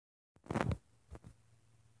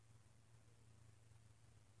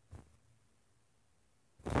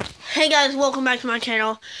Hey guys, welcome back to my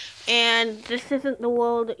channel. And this isn't the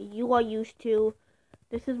world you are used to.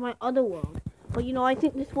 This is my other world. But you know, I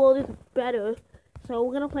think this world is better. So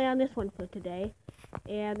we're gonna play on this one for today.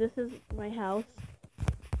 And this is my house.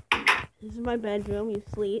 This is my bedroom. You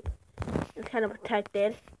sleep. It's kind of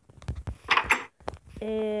protected.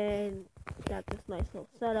 And got this nice little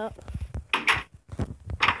setup.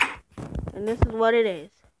 And this is what it is.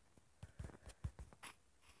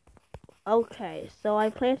 Okay, so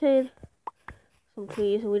I planted some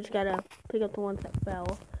trees, and we just gotta pick up the ones that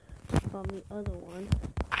fell from the other one.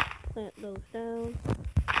 Plant those down.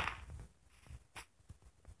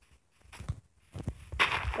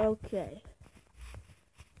 Okay.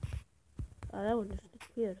 Oh, that one just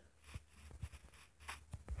disappeared.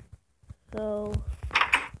 So,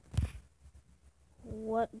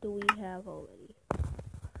 what do we have already?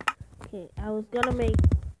 Okay, I was gonna make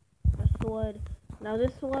a sword. Now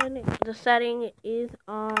this one, the setting is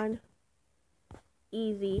on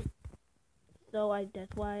easy. So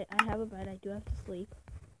that's why I have a bed. I do have to sleep.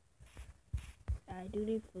 I do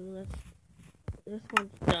need food. This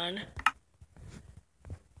one's done.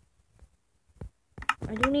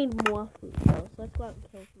 I do need more food though, so let's go out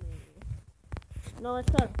and kill some animals. No,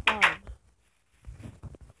 let's start a farm.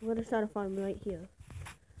 I'm gonna start a farm right here.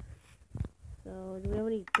 So, do we have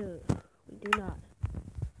any dirt? We do not.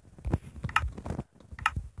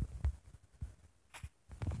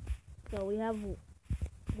 So we're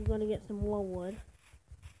gonna get some more wood.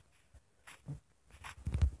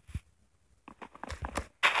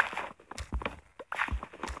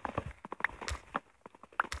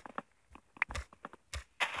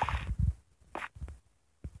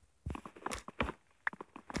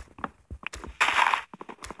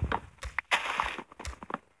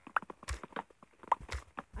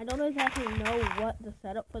 I don't exactly know what the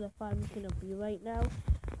setup for the farm is gonna be right now.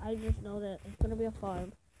 I just know that it's gonna be a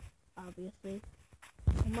farm, obviously.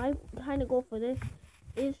 My kind of goal for this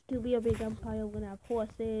is to be a big empire. We're gonna have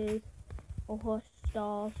horses, a horse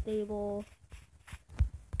stall, stable.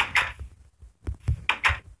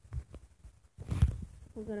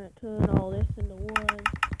 We're gonna turn all this into wood.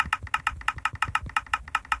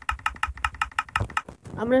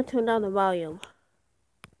 I'm gonna turn down the volume.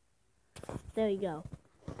 There you go.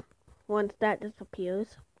 Once that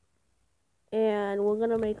disappears. And we're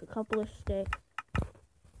gonna make a couple of sticks.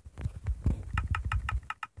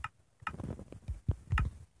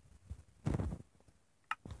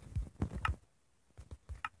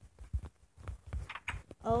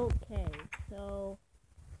 Okay, so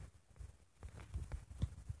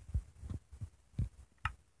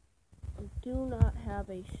I do not have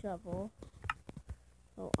a shovel.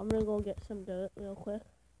 So I'm gonna go get some dirt real quick.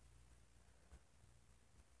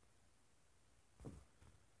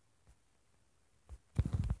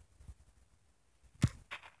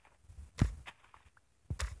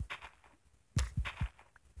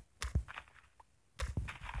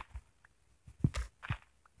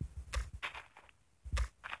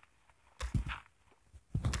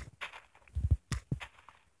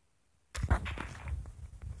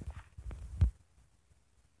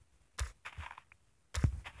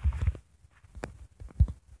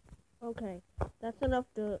 Okay, that's enough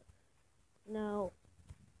dirt. Now,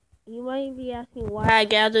 you might be asking why I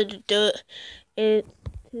gathered the dirt. It's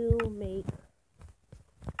to make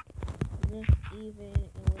this even,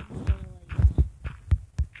 and we're just gonna like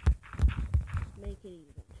make it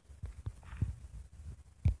even.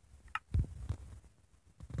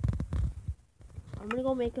 I'm gonna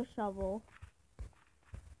go make a shovel,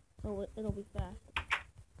 so it'll be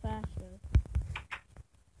faster.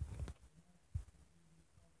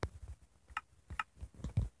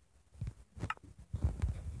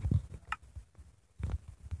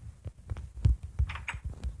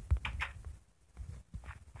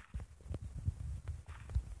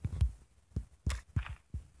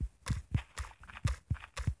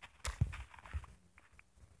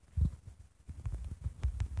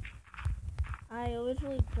 I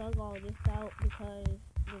originally dug all this out because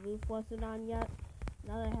the roof wasn't on yet.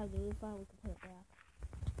 Now that I have the roof on, we can put it back.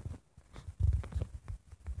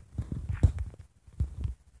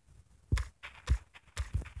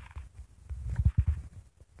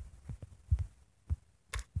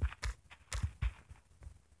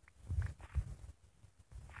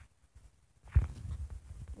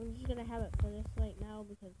 I'm just gonna have it for this right now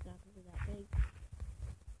because it's not gonna be that big.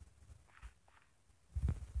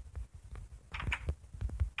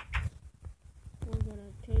 We're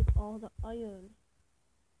gonna take all the iron.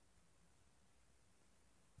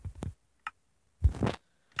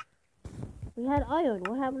 We had iron.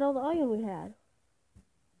 What happened to all the iron we had?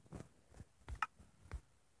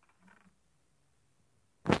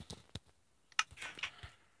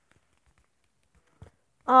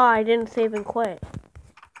 Oh, I didn't save and quit.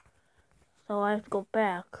 So I have to go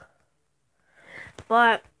back.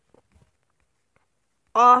 But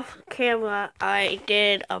off camera, I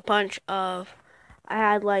did a bunch of... I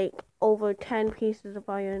had like over 10 pieces of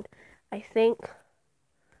iron, I think.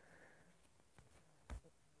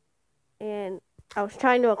 And I was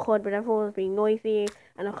trying to record, but everyone was being noisy.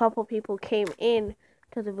 And a couple people came in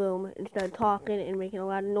to the room and started talking and making a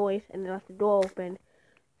lot of noise. And they left the door open.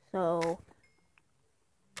 So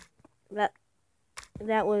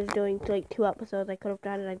that was doing like 2 episodes. I could have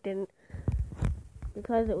done it. I didn't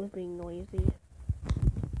because it was being noisy.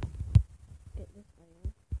 Get this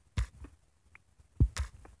iron.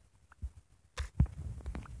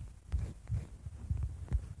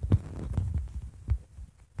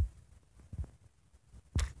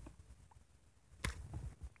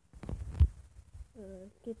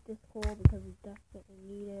 Get this coal because we desperately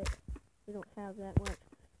need it. We don't have that much.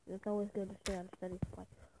 And it's always good to stay on a steady supply.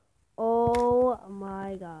 Oh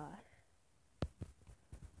my gosh.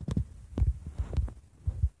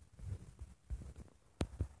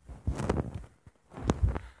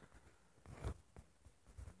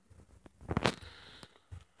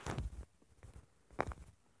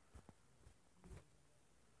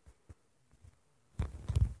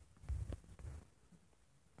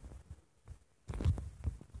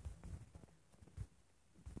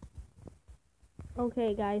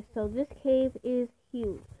 Okay guys, so this cave is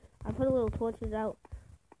huge. I put a little torches out,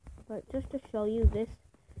 but just to show you, this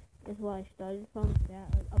is where I started from,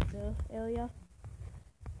 that like up the area.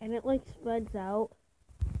 And it like spreads out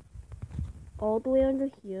all the way under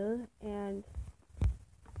here, and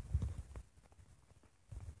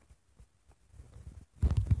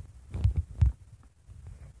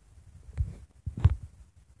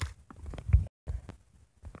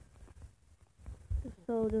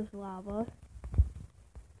so there's lava.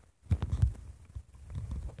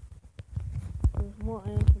 There's more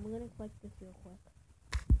iron, so we're gonna collect this real quick.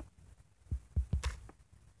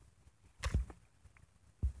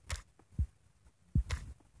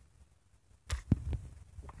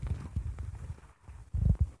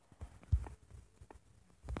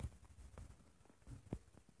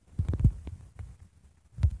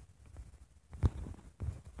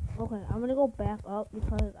 Okay, I'm gonna go back up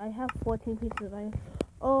because I have 14 pieces of iron.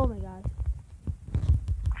 Oh my gosh.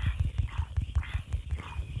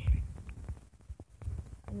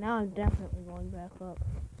 And now I'm definitely going back up.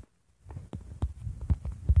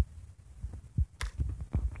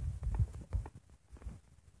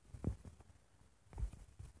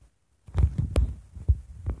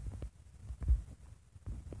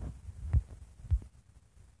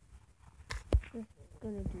 Just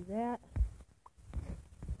gonna do that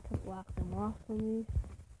to block them off from me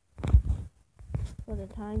for the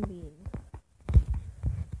time being.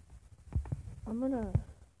 I'm gonna...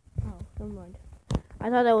 Oh, never mind. I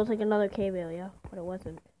thought that was like another cave area, but it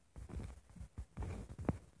wasn't.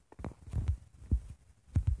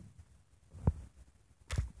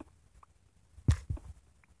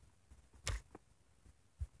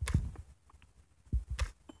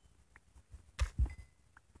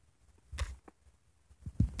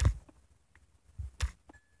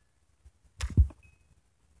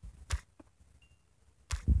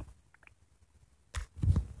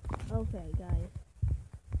 Okay, guys.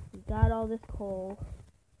 We got all this coal.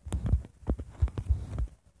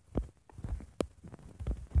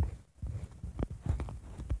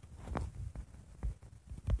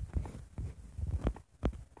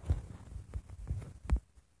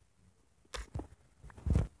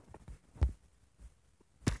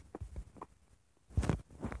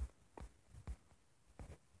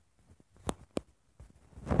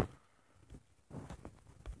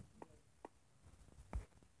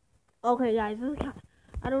 Okay, guys, this is kind of,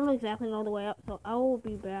 I don't know exactly know the way up, so I will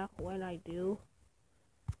be back when I do.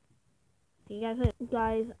 See you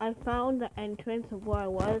guys, I found the entrance of where I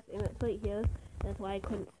was, and it's right here. That's why I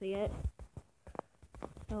couldn't see it.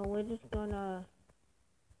 So we're just gonna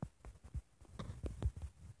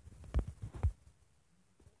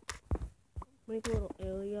make a little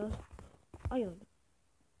area. Iron.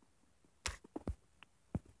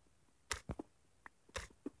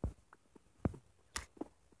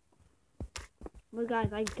 But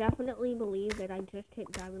guys, I definitely believe that I just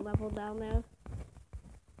hit diamond level down there.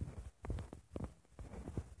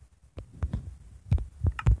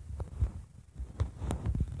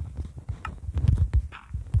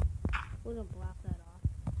 We're gonna block that off.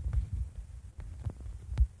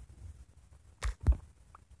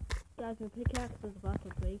 Guys, my pickaxe is about to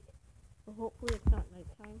break, so hopefully it's not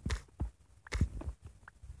nighttime.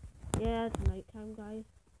 Yeah, it's nighttime, guys.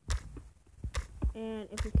 And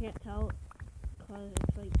if you can't tell, because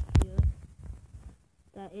it's right here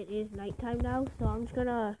that it is nighttime now. So I'm just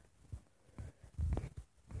gonna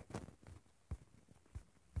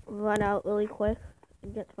run out really quick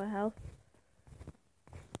and get to my house.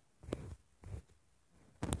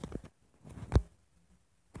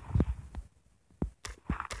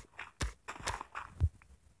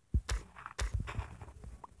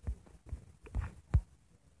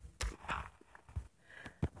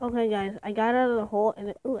 Okay guys, I got out of the hole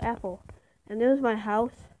and ooh, apple. And there's my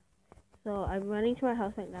house. So I'm running to my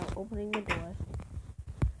house right now, opening the door.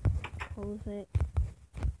 Close it.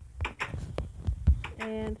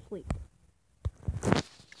 And sleep.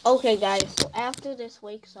 Okay guys, so after this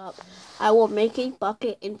wakes up, I will make a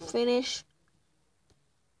bucket and finish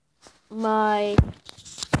my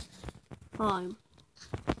time.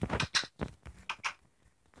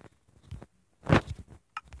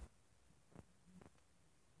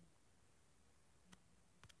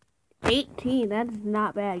 $18, that is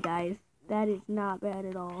not bad guys. That is not bad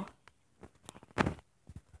at all.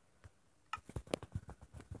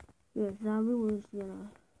 Yeah, zombie was gonna...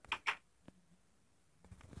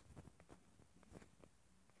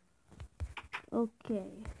 Okay.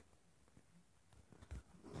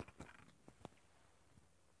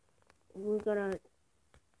 We're gonna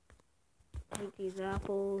take these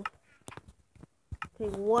apples.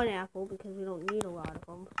 Take one apple because we don't need a lot of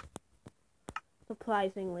them.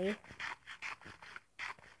 Surprisingly.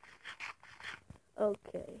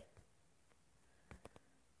 Okay.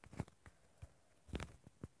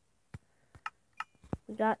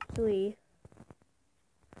 We got 3.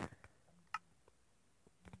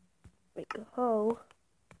 Make a hoe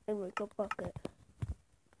and make a bucket.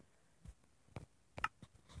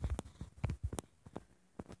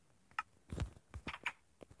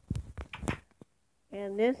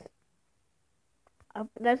 And this,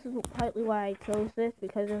 this is partly why I chose this,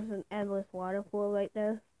 because there's an endless waterfall right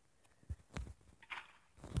there.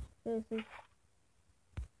 This is,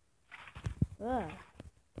 yeah.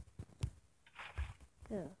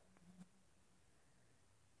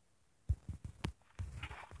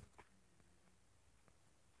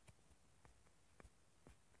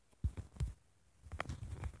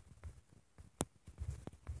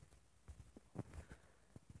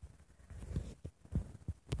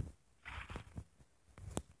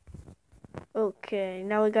 Okay,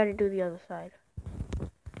 now we gotta do the other side.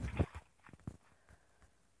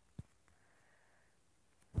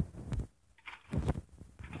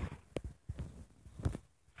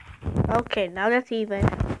 Okay, now that's even.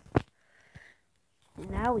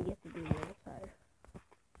 Now we get to do the other side.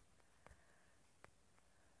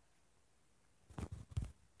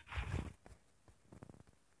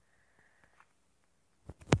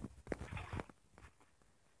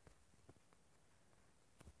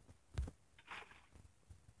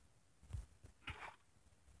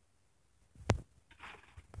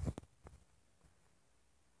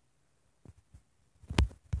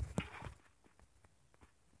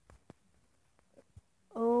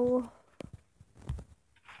 Oh.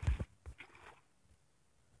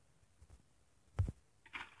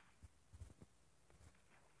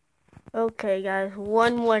 Okay, guys,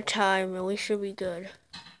 one more time and we should be good.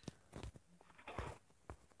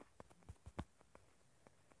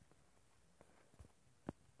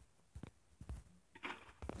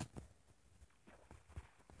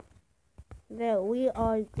 There, we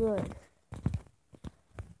are good.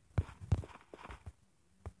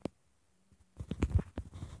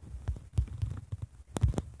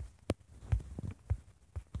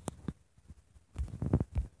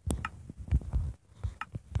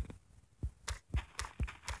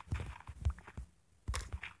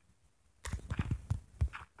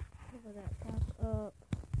 Cover that back up.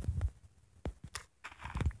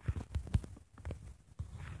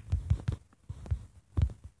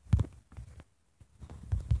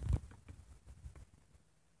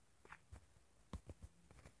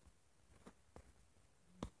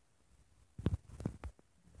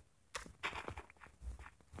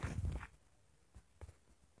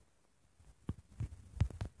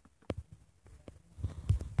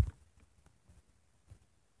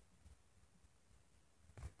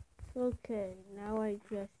 Okay, now I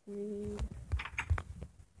just need...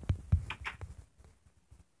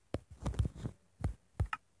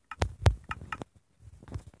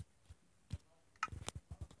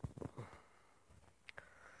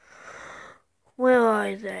 Where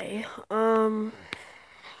are they?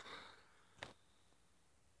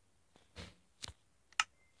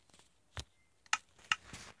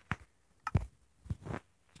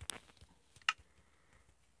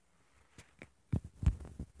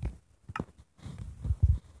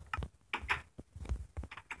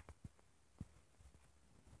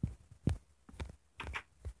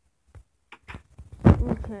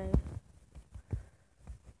 Okay.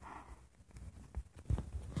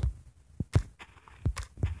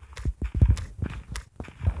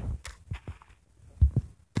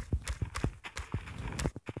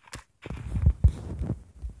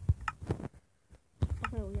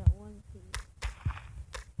 Okay, we got one seed.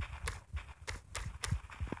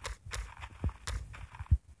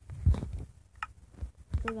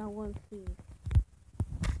 We got one seed.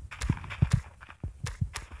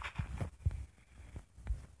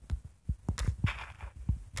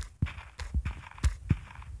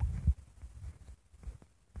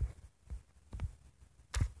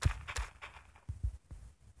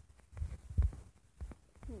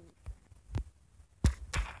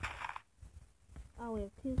 Oh, we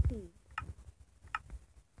have 2 seeds.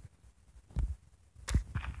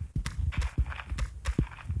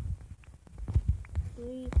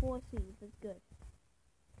 Three, 4 seeds. That's good.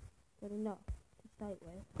 Good enough to start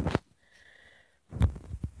with.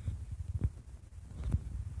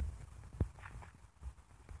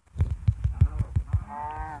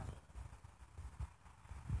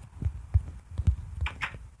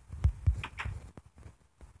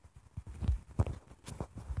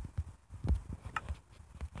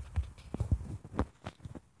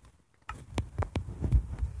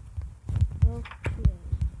 Okay.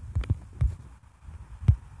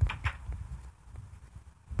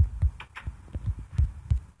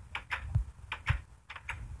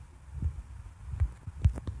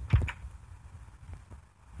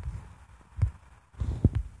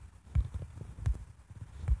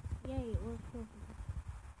 Yay, it works perfect.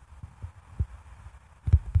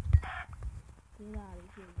 Get out of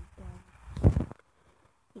here,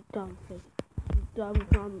 you dumb fish. You dumb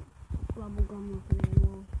bubblegum looking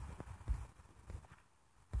animal.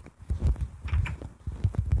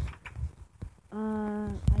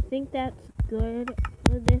 I think that's good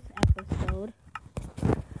for this episode.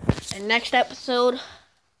 And next episode,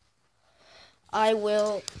 I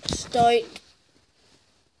will start.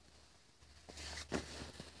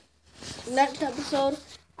 Next episode,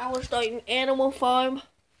 I will start an animal farm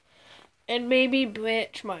and maybe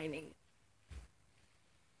branch mining.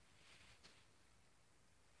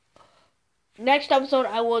 Next episode,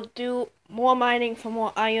 I will do more mining for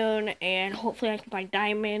more iron and hopefully I can find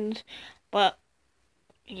diamonds, but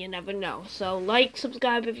you never know. So like,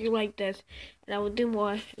 subscribe if you like this, and I will do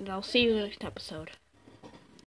more, and I'll see you in the next episode.